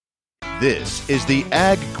This is the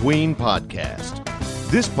Ag Queen Podcast.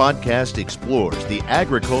 This podcast explores the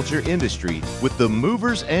agriculture industry with the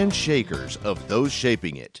movers and shakers of those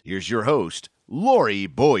shaping it. Here's your host, Lori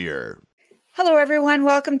Boyer. Hello, everyone.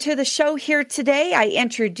 Welcome to the show here today. I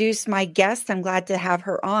introduced my guest. I'm glad to have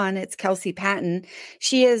her on. It's Kelsey Patton.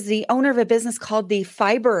 She is the owner of a business called the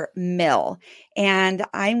Fiber Mill. And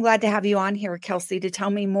I'm glad to have you on here, Kelsey, to tell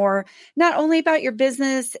me more, not only about your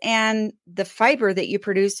business and the fiber that you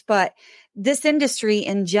produce, but this industry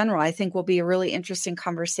in general. I think will be a really interesting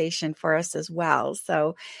conversation for us as well.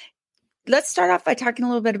 So let's start off by talking a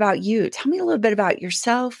little bit about you. Tell me a little bit about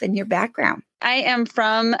yourself and your background. I am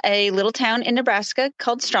from a little town in Nebraska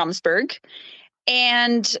called Stromsburg,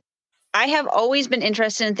 and I have always been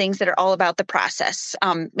interested in things that are all about the process,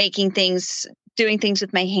 making things, doing things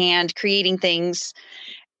with my hand, creating things.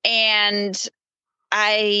 And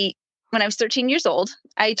when I was 13 years old,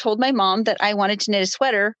 I told my mom that I wanted to knit a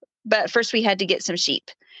sweater, but first we had to get some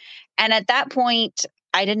sheep. And at that point,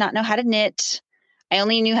 I did not know how to knit. I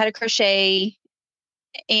only knew how to crochet.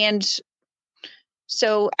 And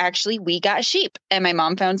so actually we got sheep, and my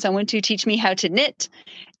mom found someone to teach me how to knit.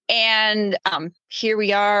 And here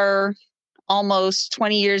we are almost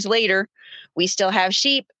 20 years later. We still have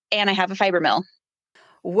sheep, and I have a fiber mill.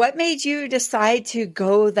 What made you decide to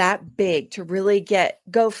go that big, to really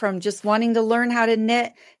go from just wanting to learn how to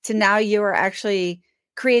knit to now you are actually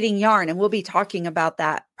creating yarn? And we'll be talking about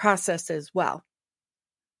that process as well.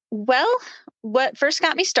 Well, what first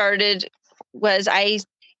got me started was I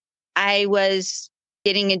was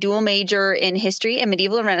getting a dual major in history and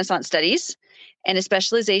medieval and Renaissance studies and a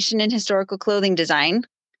specialization in historical clothing design.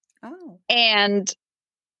 Oh. And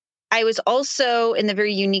I was also in the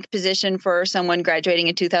very unique position for someone graduating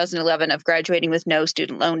in 2011 of graduating with no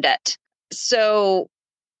student loan debt. So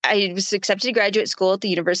I was accepted to graduate school at the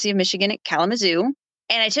University of Michigan at Kalamazoo.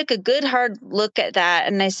 And I took a good hard look at that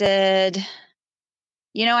and I said,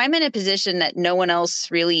 I'm in a position that no one else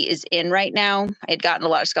really is in right now. I had gotten a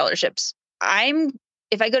lot of scholarships.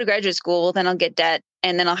 If I go to graduate school, then I'll get debt,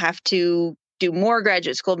 and then I'll have to do more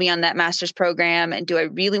graduate school beyond that master's program. And do I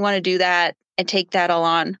really want to do that and take that all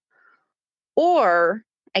on? Or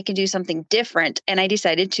I can do something different. And I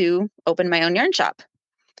decided to open my own yarn shop.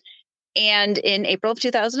 And in April of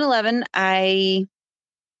 2011, I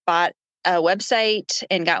bought a website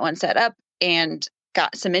and got one set up and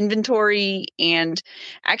got some inventory, and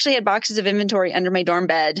actually had boxes of inventory under my dorm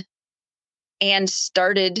bed, and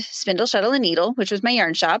started Spindle, Shuttle, and Needle, which was my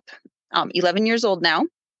yarn shop, 11 years old now.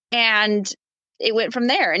 And it went from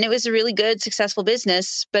there. And it was a really good, successful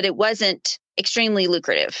business, but it wasn't extremely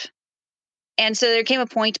lucrative. And so there came a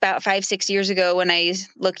point about 5-6 years ago when I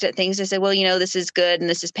looked at things. I said, well, this is good, and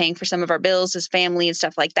this is paying for some of our bills as family and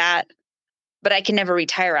stuff like that, but I can never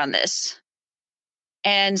retire on this.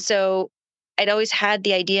 And so I'd always had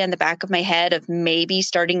the idea in the back of my head of maybe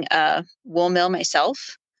starting a wool mill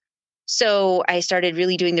myself. So I started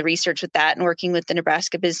really doing the research with that and working with the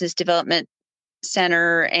Nebraska Business Development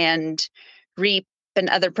Center and REAP and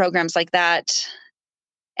other programs like that.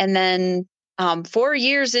 And then 4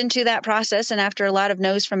 years into that process, and after a lot of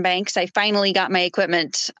no's from banks, I finally got my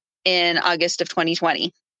equipment in August of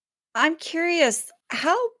 2020. I'm curious,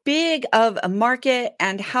 how big of a market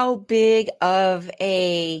and how big of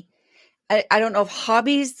I don't know if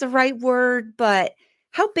hobby is the right word, but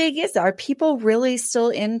how big is it? Are people really still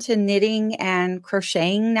into knitting and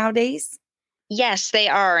crocheting nowadays? Yes, they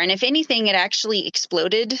are. And if anything, it actually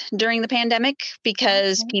exploded during the pandemic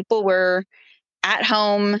because people were at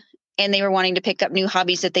home and they were wanting to pick up new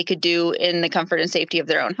hobbies that they could do in the comfort and safety of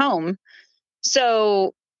their own home.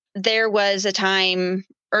 So there was a time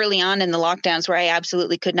early on in the lockdowns where I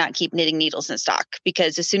absolutely could not keep knitting needles in stock,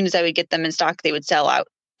 because as soon as I would get them in stock, they would sell out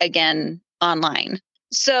again online.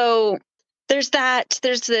 So there's that.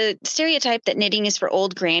 There's the stereotype that knitting is for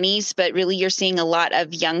old grannies, but really you're seeing a lot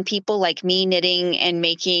of young people like me knitting and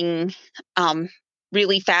making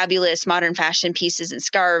really fabulous modern fashion pieces and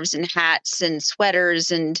scarves and hats and sweaters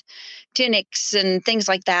and tunics and things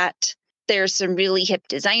like that. There's some really hip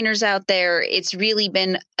designers out there. It's really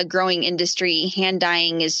been a growing industry. Hand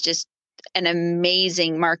dyeing is just an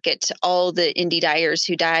amazing market. All the indie dyers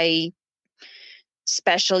who dye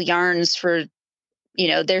special yarns for,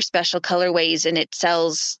 their special colorways, and it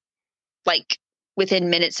sells like within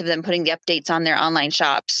minutes of them putting the updates on their online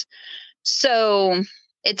shops. So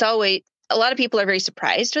it's always, a lot of people are very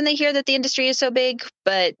surprised when they hear that the industry is so big,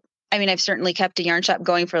 but I've certainly kept a yarn shop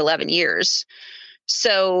going for 11 years.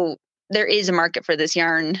 So there is a market for this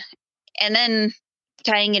yarn. And then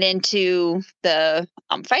tying it into the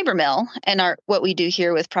fiber mill and what we do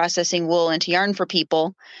here with processing wool into yarn for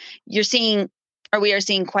people, you're seeing we are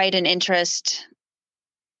seeing quite an interest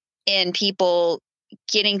in people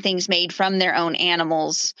getting things made from their own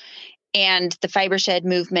animals and the fiber shed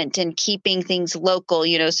movement and keeping things local,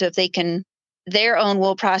 so if they can their own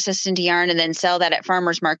wool processed into yarn and then sell that at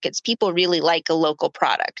farmers markets, people really like a local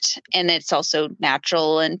product. And it's also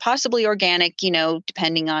natural and possibly organic,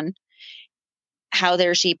 depending on how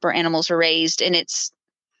their sheep or animals are raised. And it's,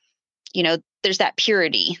 there's that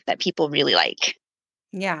purity that people really like.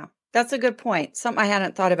 Yeah, that's a good point. Something I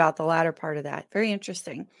hadn't thought about, the latter part of that. Very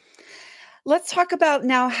interesting. Let's talk about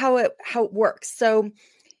now how it works. So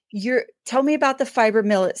tell me about the fiber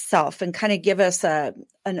mill itself and kind of give us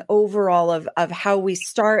an overall of how we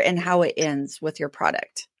start and how it ends with your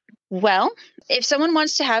product. Well, if someone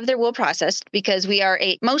wants to have their wool processed, because we are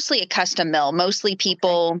mostly a custom mill, mostly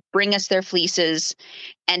people bring us their fleeces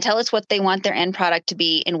and tell us what they want their end product to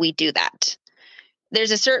be, and we do that.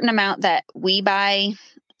 There's a certain amount that we buy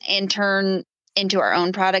and turn into our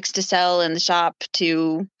own products to sell in the shop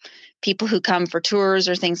to people who come for tours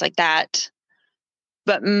or things like that.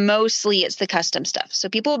 But mostly it's the custom stuff. So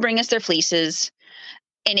people will bring us their fleeces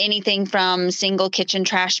in anything from single kitchen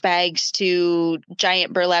trash bags to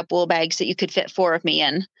giant burlap wool bags that you could fit 4 of me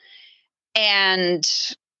in. And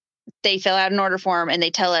they fill out an order form and they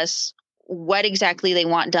tell us what exactly they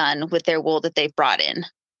want done with their wool that they've brought in.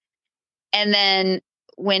 And then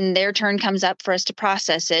when their turn comes up for us to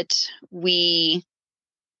process it, we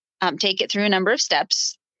take it through a number of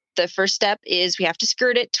steps. The first step is we have to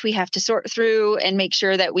skirt it. We have to sort through and make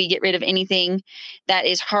sure that we get rid of anything that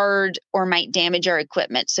is hard or might damage our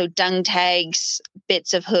equipment. So dung tags,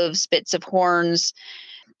 bits of hooves, bits of horns,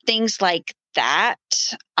 things like that.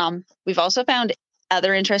 We've also found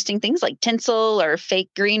other interesting things like tinsel or fake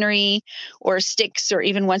greenery or sticks or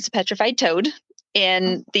even once a petrified toad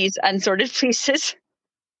in these unsorted fleeces.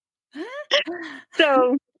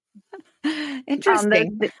 So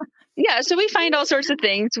interesting. So we find all sorts of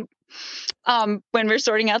things when we're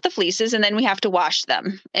sorting out the fleeces, and then we have to wash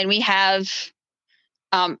them. And we have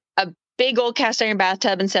a big old cast iron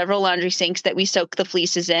bathtub and several laundry sinks that we soak the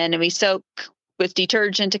fleeces in, and we soak with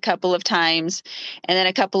detergent a couple of times, and then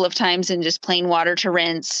a couple of times in just plain water to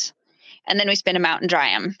rinse. And then we spin them out and dry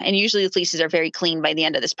them. And usually the fleeces are very clean by the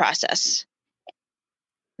end of this process.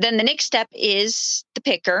 Then the next step is the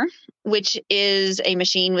picker, which is a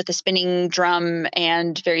machine with a spinning drum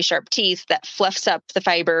and very sharp teeth that fluffs up the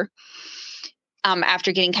fiber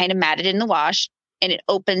after getting kind of matted in the wash, and it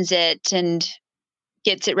opens it and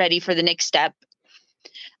gets it ready for the next step.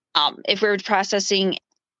 If we're processing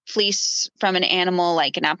fleece from an animal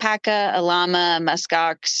like an alpaca, a llama, a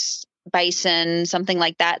muskox, bison, something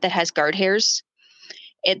like that has guard hairs,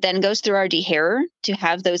 it then goes through our dehairer to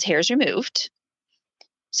have those hairs removed.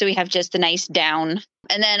 So we have just the nice down.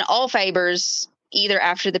 And then all fibers, either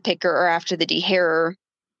after the picker or after the dehairer,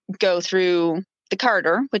 go through the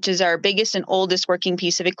carder, which is our biggest and oldest working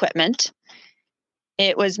piece of equipment.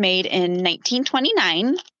 It was made in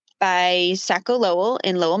 1929 by Sacco Lowell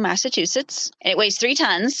in Lowell, Massachusetts. And it weighs 3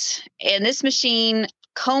 tons. And this machine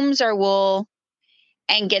combs our wool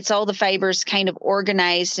and gets all the fibers kind of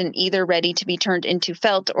organized and either ready to be turned into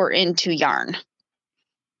felt or into yarn.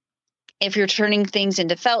 If you're turning things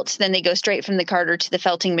into felt, then they go straight from the carder to the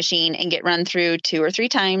felting machine and get run through 2 or 3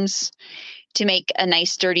 times to make a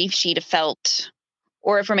nice sturdy sheet of felt.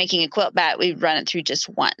 Or if we're making a quilt bat, we run it through just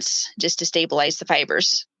once, just to stabilize the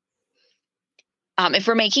fibers. If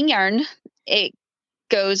we're making yarn, it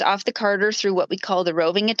goes off the carder through what we call the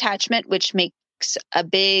roving attachment, which makes a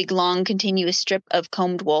big, long, continuous strip of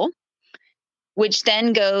combed wool, which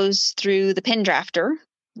then goes through the pin drafter,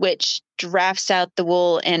 which drafts out the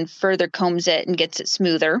wool and further combs it and gets it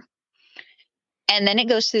smoother. And then it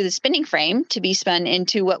goes through the spinning frame to be spun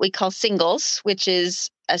into what we call singles, which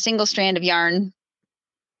is a single strand of yarn.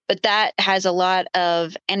 But that has a lot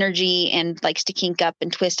of energy and likes to kink up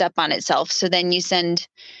and twist up on itself. So then you send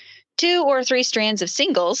 2 or 3 strands of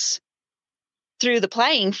singles through the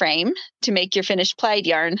plying frame to make your finished plied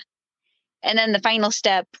yarn. And then the final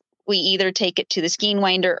step, we either take it to the skein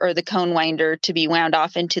winder or the cone winder to be wound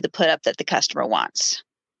off into the put up that the customer wants.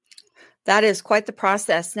 That is quite the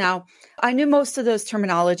process. Now, I knew most of those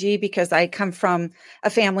terminology because I come from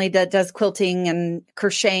a family that does quilting and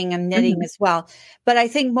crocheting and knitting as well. But I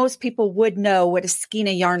think most people would know what a skein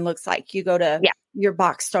of yarn looks like. You go to your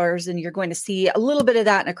box stores and you're going to see a little bit of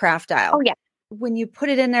that in a craft aisle. Oh, yeah. When you put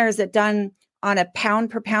it in there, is it done on a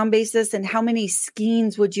pound per pound basis? And how many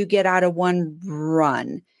skeins would you get out of one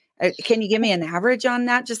run? Can you give me an average on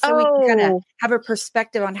that just so we can kind of have a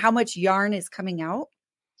perspective on how much yarn is coming out?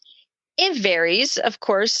 It varies, of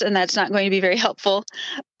course, and that's not going to be very helpful.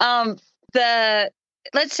 The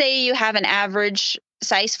let's say you have an average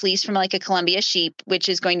size fleece from like a Columbia sheep, which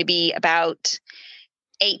is going to be about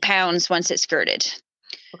 8 pounds once it's skirted.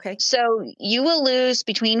 Okay. So you will lose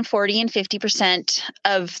between 40 and 50%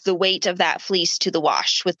 of the weight of that fleece to the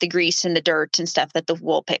wash with the grease and the dirt and stuff that the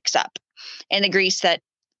wool picks up, and the grease that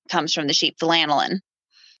comes from the sheep, the lanolin.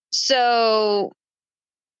 So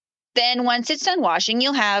then once it's done washing,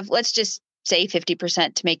 you'll have, let's just say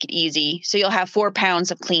 50% to make it easy. So you'll have 4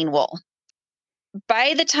 pounds of clean wool.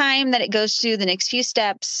 By the time that it goes through the next few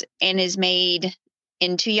steps and is made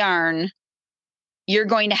into yarn, you're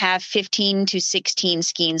going to have 15 to 16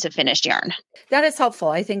 skeins of finished yarn. That is helpful.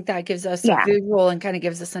 I think that gives us a visual and kind of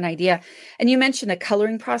gives us an idea. And you mentioned a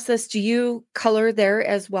coloring process. Do you color there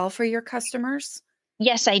as well for your customers?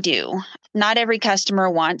 Yes, I do. Not every customer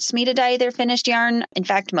wants me to dye their finished yarn. In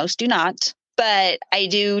fact, most do not. But I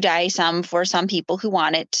do dye some for some people who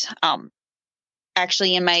want it.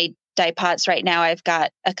 Actually, in my dye pots right now, I've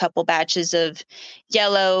got a couple batches of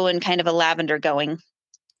yellow and kind of a lavender going.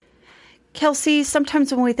 Kelsey,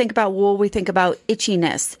 sometimes when we think about wool, we think about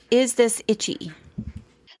itchiness. Is this itchy?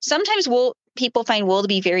 Sometimes people find wool to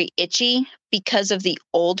be very itchy because of the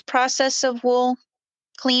old process of wool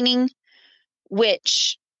cleaning,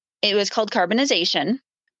 which it was called carbonization,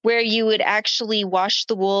 where you would actually wash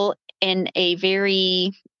the wool in a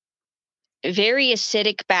very, very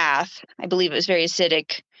acidic bath. I believe it was very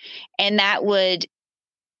acidic. And that would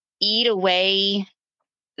eat away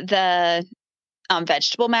the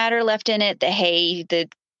vegetable matter left in it, the hay, the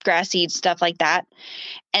grass seeds, stuff like that.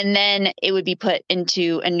 And then it would be put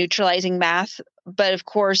into a neutralizing bath. But of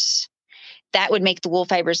course, that would make the wool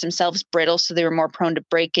fibers themselves brittle, so they were more prone to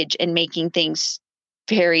breakage and making things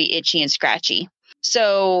very itchy and scratchy.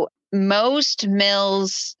 So most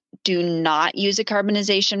mills do not use a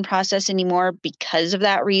carbonization process anymore because of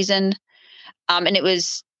that reason. And it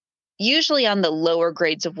was usually on the lower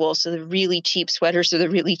grades of wool, so the really cheap sweaters or the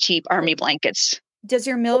really cheap army blankets. Does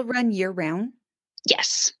your mill run year round?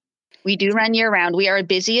 Yes, we do run year round. We are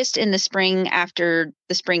busiest in the spring after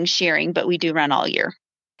the spring shearing, but we do run all year.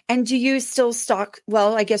 And do you still stock?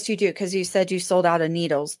 Well, I guess you do, because you said you sold out of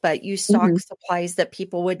needles, but you stock supplies that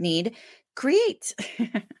people would need. Great.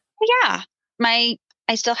 Yeah. I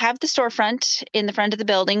still have the storefront in the front of the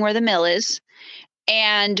building where the mill is.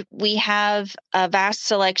 And we have a vast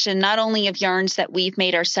selection, not only of yarns that we've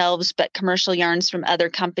made ourselves, but commercial yarns from other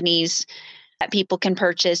companies that people can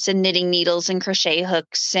purchase, and knitting needles and crochet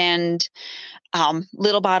hooks and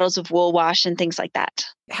little bottles of wool wash and things like that.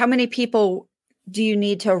 How many people do you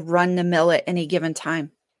need to run the mill at any given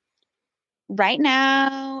time? Right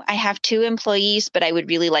now, I have 2 employees, but I would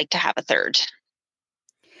really like to have a third.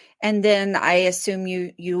 And then I assume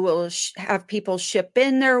you will have people ship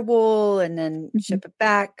in their wool and then ship it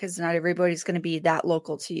back, because not everybody's going to be that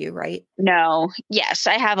local to you, right? No. Yes,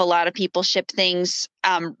 I have a lot of people ship things.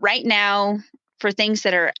 Right now, for things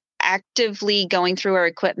that are actively going through our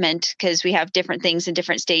equipment, because we have different things in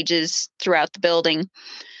different stages throughout the building.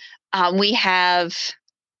 We have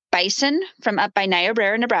bison from up by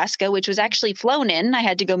Niobrara, Nebraska, which was actually flown in. I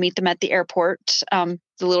had to go meet them at the airport,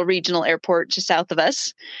 the little regional airport just south of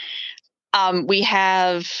us. We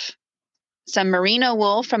have some merino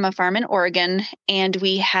wool from a farm in Oregon, and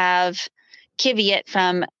we have Kiviet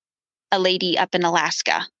from a lady up in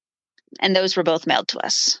Alaska. And those were both mailed to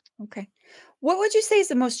us. Okay. What would you say is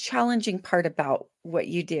the most challenging part about what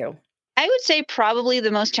you do? I would say probably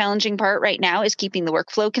the most challenging part right now is keeping the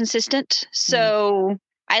workflow consistent. So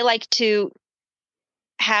I like to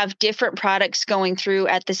have different products going through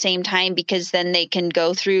at the same time, because then they can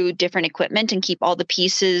go through different equipment and keep all the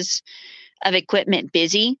pieces of equipment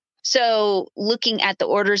busy. So looking at the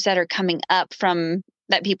orders that are coming up from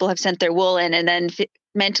that people have sent their wool in, and then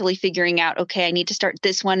mentally figuring out, okay, I need to start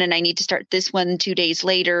this one and I need to start this one 2 days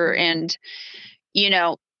later. And,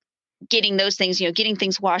 getting those things, getting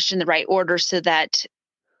things washed in the right order so that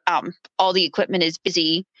all the equipment is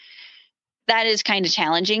busy. That is kind of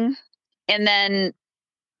challenging. And then,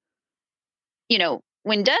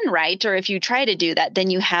 when done right, or if you try to do that, then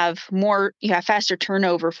you have faster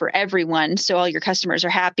turnover for everyone. So all your customers are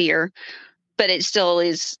happier, but it's a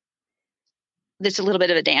little bit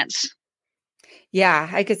of a dance. Yeah,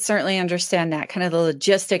 I could certainly understand that, kind of the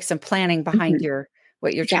logistics and planning behind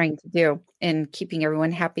what you're trying to do and keeping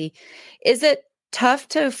everyone happy. Is it tough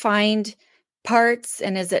to find parts,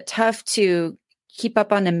 and is it tough to keep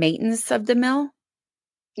up on the maintenance of the mill?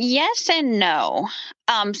 Yes and no.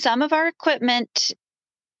 Some of our equipment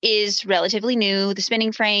is relatively new. The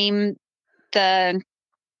spinning frame, the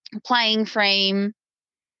plying frame,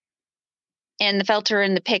 and the felter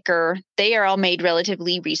and the picker, they are all made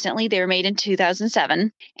relatively recently. They were made in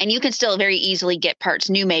 2007, and you can still very easily get parts,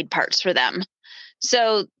 new made parts for them.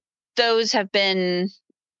 So those have been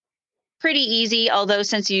pretty easy, although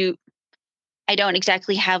I don't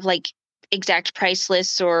exactly have like exact price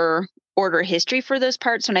lists or order history for those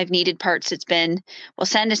parts. When I've needed parts, it's been, we'll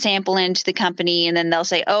send a sample into the company and then they'll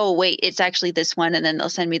say, oh, wait, it's actually this one. And then they'll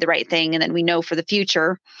send me the right thing. And then we know for the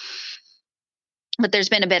future. But there's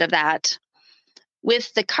been a bit of that.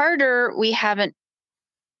 With the carder,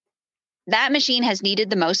 that machine has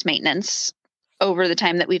needed the most maintenance over the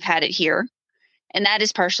time that we've had it here. And that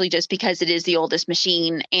is partially just because it is the oldest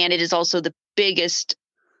machine and it is also the biggest,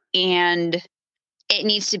 and it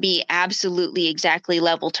needs to be absolutely exactly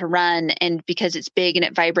level to run. And because it's big and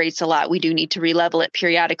it vibrates a lot, we do need to re-level it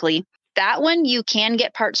periodically. That one you can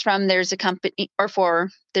get parts from. There's a company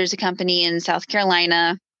in South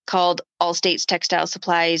Carolina called All States Textile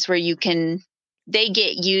Supplies where they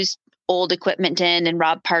get used old equipment in and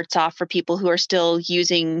rob parts off for people who are still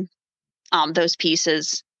using those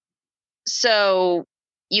pieces. So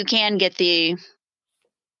you can get the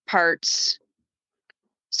parts.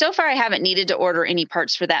 So far, I haven't needed to order any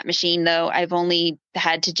parts for that machine, though. I've only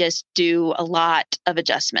had to just do a lot of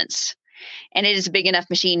adjustments. And it is a big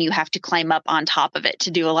enough machine, you have to climb up on top of it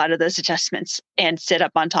to do a lot of those adjustments and sit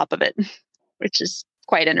up on top of it, which is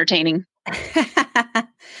quite entertaining.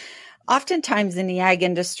 Oftentimes in the ag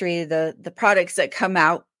industry, the products that come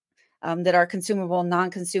out that are consumable,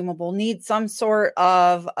 non-consumable, need some sort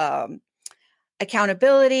of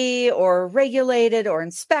accountability or regulated or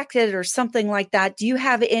inspected or something like that. Do you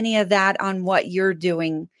have any of that on what you're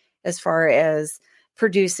doing as far as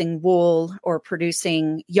producing wool or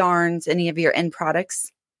producing yarns, any of your end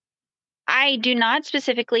products? I do not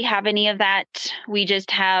specifically have any of that. We just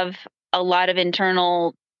have a lot of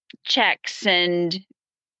internal checks and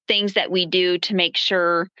things that we do to make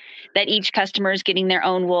sure that each customer is getting their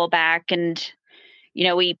own wool back. And,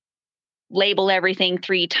 we label everything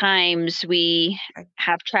 3 times. We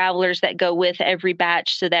have travelers that go with every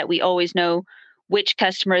batch so that we always know which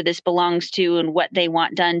customer this belongs to and what they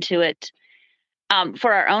want done to it.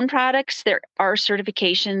 For our own products, there are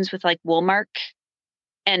certifications with like Woolmark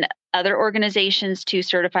and other organizations to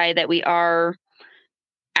certify that we are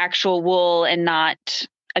actual wool and not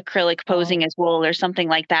acrylic posing as wool or something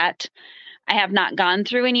like that. I have not gone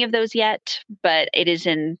through any of those yet, but it is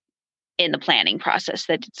in the planning process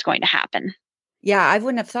that it's going to happen. Yeah, I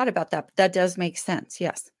wouldn't have thought about that, but that does make sense.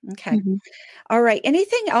 Yes. Okay. Mm-hmm. All right.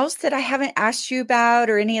 Anything else that I haven't asked you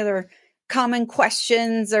about, or any other common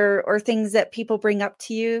questions or things that people bring up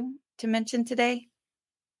to you to mention today?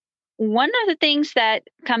 One of the things that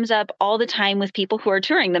comes up all the time with people who are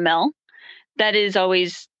touring the mill that is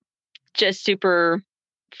always just super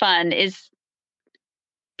fun is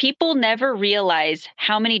people never realize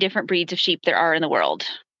how many different breeds of sheep there are in the world.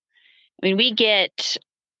 I mean, we get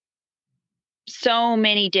so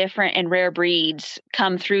many different and rare breeds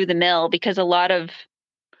come through the mill because a lot of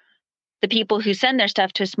the people who send their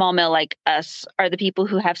stuff to a small mill like us are the people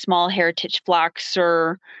who have small heritage flocks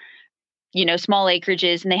or, small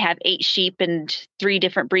acreages, and they have 8 sheep and 3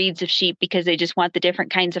 different breeds of sheep because they just want the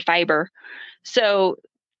different kinds of fiber. So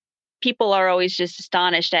people are always just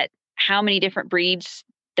astonished at how many different breeds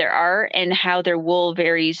there are and how their wool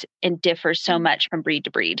varies and differs so much from breed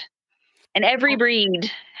to breed. And every breed,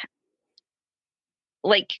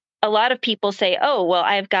 like a lot of people say, oh, well,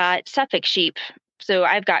 I've got Suffolk sheep, so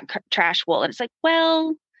I've got trash wool. And it's like,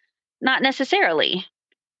 well, not necessarily.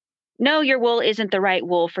 No, your wool isn't the right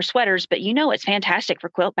wool for sweaters, but it's fantastic for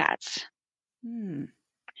quilt bats.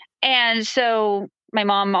 And so my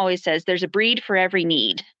mom always says there's a breed for every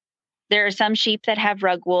need. There are some sheep that have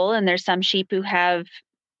rug wool, and there's some sheep who have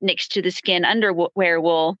next to the skin underwear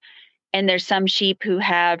wool. And there's some sheep who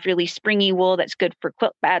have really springy wool that's good for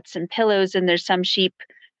quilt bats and pillows. And there's some sheep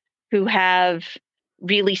who have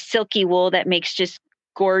really silky wool that makes just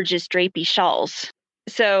gorgeous drapey shawls.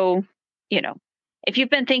 So, if you've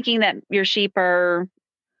been thinking that your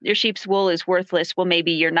sheep's wool is worthless, well,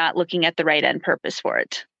 maybe you're not looking at the right end purpose for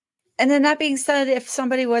it. And then that being said, if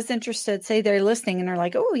somebody was interested, say they're listening and they're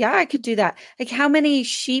like, oh yeah, I could do that. Like, how many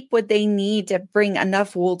sheep would they need to bring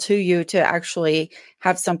enough wool to you to actually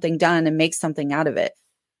have something done and make something out of it?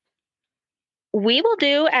 We will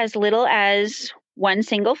do as little as 1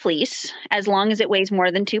 single fleece, as long as it weighs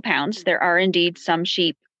more than 2 pounds. There are indeed some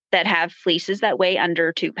sheep that have fleeces that weigh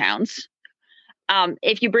under 2 pounds.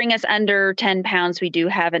 If you bring us under 10 pounds, we do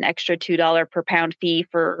have an extra $2 per pound fee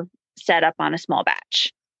for setup on a small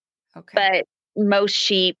batch. Okay. But most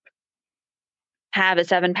sheep have a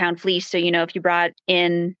 7-pound fleece. So, if you brought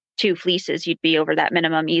in 2 fleeces, you'd be over that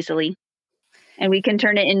minimum easily. And we can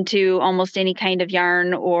turn it into almost any kind of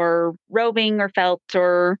yarn or roving or felt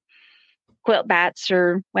or quilt bats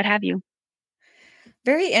or what have you.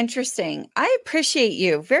 Very interesting. I appreciate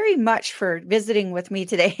you very much for visiting with me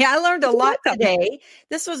today. I learned a lot today.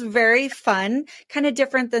 This was very fun, kind of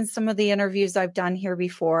different than some of the interviews I've done here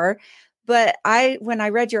before. But when I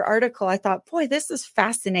read your article, I thought, boy, this is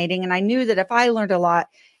fascinating. And I knew that if I learned a lot,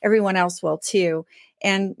 everyone else will too.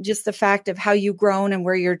 And just the fact of how you've grown and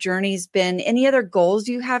where your journey's been. Any other goals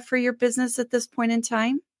you have for your business at this point in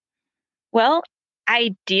time? Well,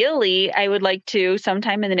 ideally, I would like to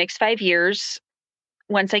sometime in the next 5 years,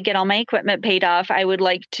 once I get all my equipment paid off, I would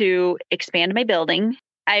like to expand my building.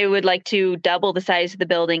 I would like to double the size of the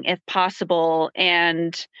building if possible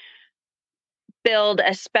and build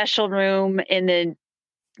a special room in the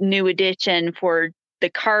new addition for the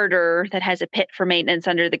carter that has a pit for maintenance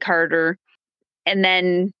under the carter. And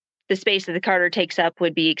then the space that the carter takes up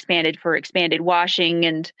would be expanded for expanded washing.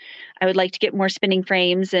 And I would like to get more spinning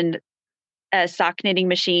frames and a sock knitting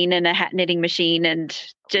machine and a hat knitting machine and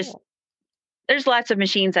just there's lots of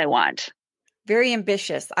machines I want. Very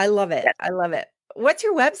ambitious. I love it. Yes. I love it. What's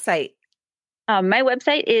your website? My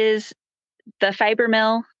website is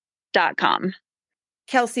thefibermill.com.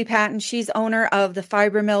 Kelsey Patton, she's owner of the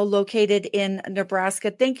Fiber Mill located in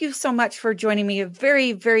Nebraska. Thank you so much for joining me. A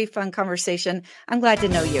very, very fun conversation. I'm glad to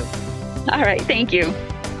know you. All right. Thank you.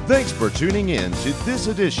 Thanks for tuning in to this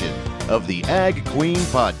edition of the Ag Queen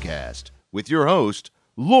Podcast with your host,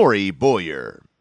 Lori Boyer.